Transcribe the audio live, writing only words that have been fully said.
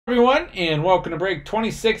Everyone, and welcome to break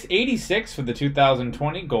 2686 for the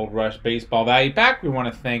 2020 Gold Rush Baseball Value Pack. We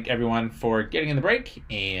want to thank everyone for getting in the break,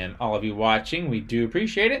 and all of you watching, we do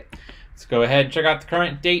appreciate it. Let's go ahead and check out the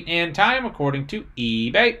current date and time according to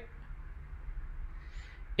eBay.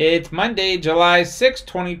 It's Monday, July 6,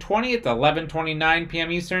 2020. It's 11:29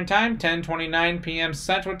 p.m. Eastern Time, 10:29 p.m.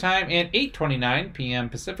 Central Time, and 8:29 p.m.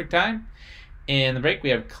 Pacific Time. In the break, we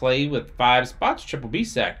have Clay with 5 spots, Triple B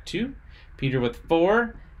Sack 2, Peter with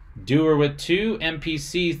 4, Doer with 2,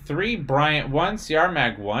 MPC 3, Bryant 1, CR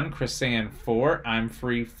Mag 1, Chrisann 4, I'm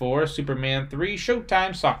Free 4, Superman 3,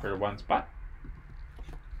 Showtime Soccer 1 spot.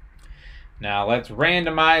 Now let's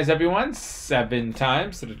randomize everyone 7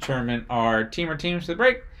 times to determine our teams for the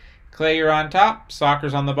break. Clay, you're on top.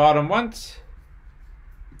 Soccer's on the bottom once,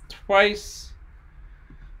 twice,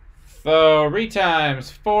 3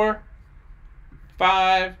 times, 4,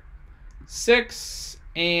 5, 6,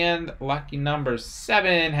 and lucky number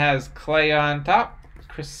 7 has Clay on top,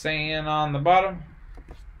 Chrisann on the bottom.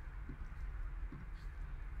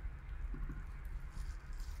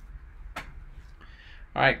 All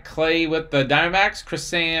right, Clay with the Diamondbacks,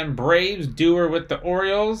 Chrisann Braves, Doer with the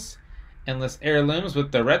Orioles, Endless Heirlooms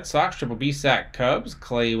with the Red Sox, Triple B Sack Cubs,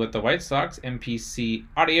 Clay with the White Sox, MPC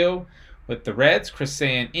Audio with the Reds,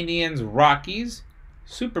 Chrisann Indians, Rockies,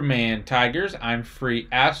 Superman Tigers, I'm Free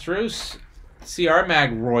Astros, CR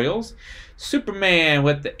Mag Royals, Superman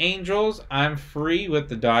with the Angels, I'm Free with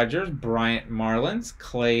the Dodgers, Bryant Marlins,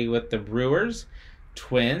 Clay with the Brewers,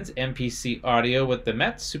 Twins, MPC Audio with the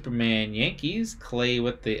Mets, Superman Yankees, Clay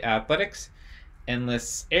with the Athletics,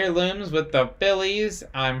 Endless Heirlooms with the Phillies,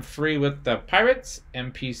 I'm Free with the Pirates,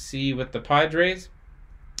 MPC with the Padres,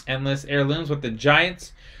 Endless Heirlooms with the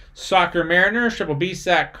Giants, Soccer Mariners, Triple B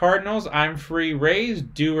Sack Cardinals, I'm Free Rays,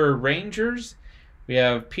 Doer Rangers. We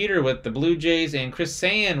have Peter with the Blue Jays and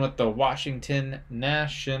Chrisann with the Washington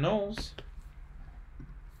Nationals.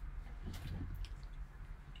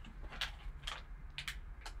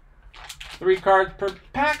 Three cards per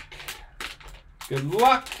pack. Good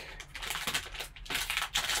luck.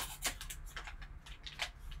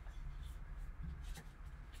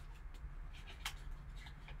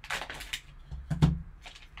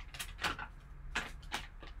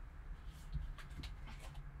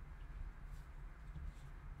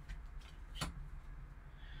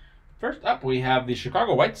 First up, we have the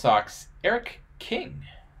Chicago White Sox, Eric King.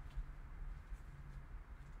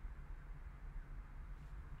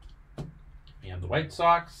 We have the White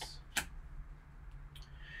Sox.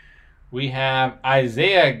 We have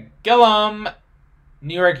Isaiah Gillum,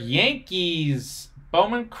 New York Yankees,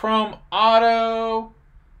 Bowman Chrome Auto,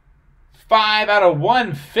 5 out of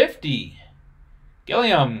 150.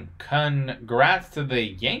 Gilliam, congrats to the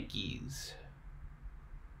Yankees.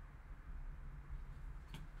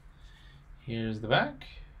 Here's the back.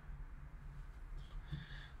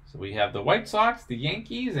 So we have the White Sox, the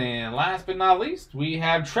Yankees, and last but not least, we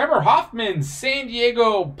have Trevor Hoffman, San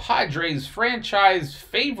Diego Padres franchise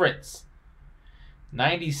favorites.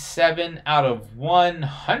 97 out of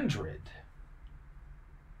 100.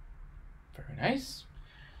 Very nice.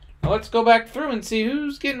 Now let's go back through and see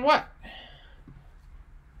who's getting what.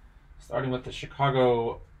 Starting with the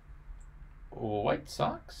Chicago White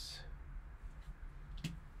Sox.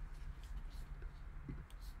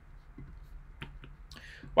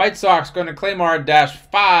 White Sox going to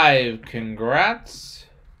Claymore-5. Congrats.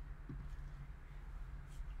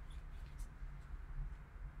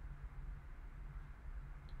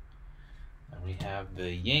 And we have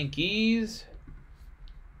the Yankees.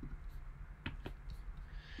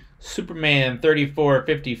 Superman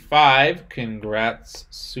 3455. Congrats,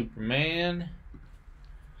 Superman.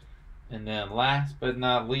 And then last but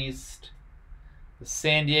not least, the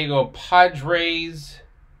San Diego Padres.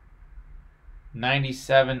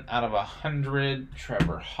 97 out of 100,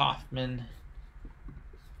 Trevor Hoffman.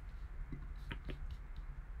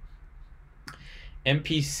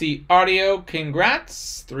 MPC Audio,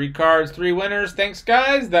 congrats. 3 cards, 3 winners. Thanks,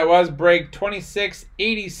 guys. That was break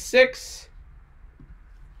 2686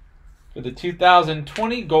 for the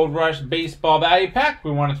 2020 Gold Rush Baseball Value Pack.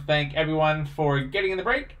 We want to thank everyone for getting in the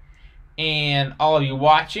break, and all of you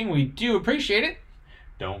watching. We do appreciate it.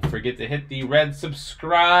 Don't forget to hit the red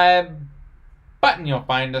subscribe button. You'll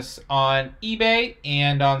find us on eBay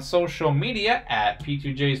and on social media at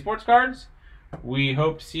P2J Sports Cards. We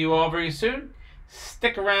hope to see you all very soon.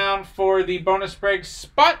 Stick around for the bonus break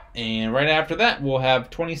spot, and right after that we'll have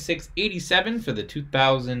 2687 for the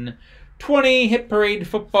 2020 Hit Parade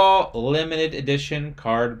Football Limited Edition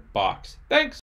card box. Thanks.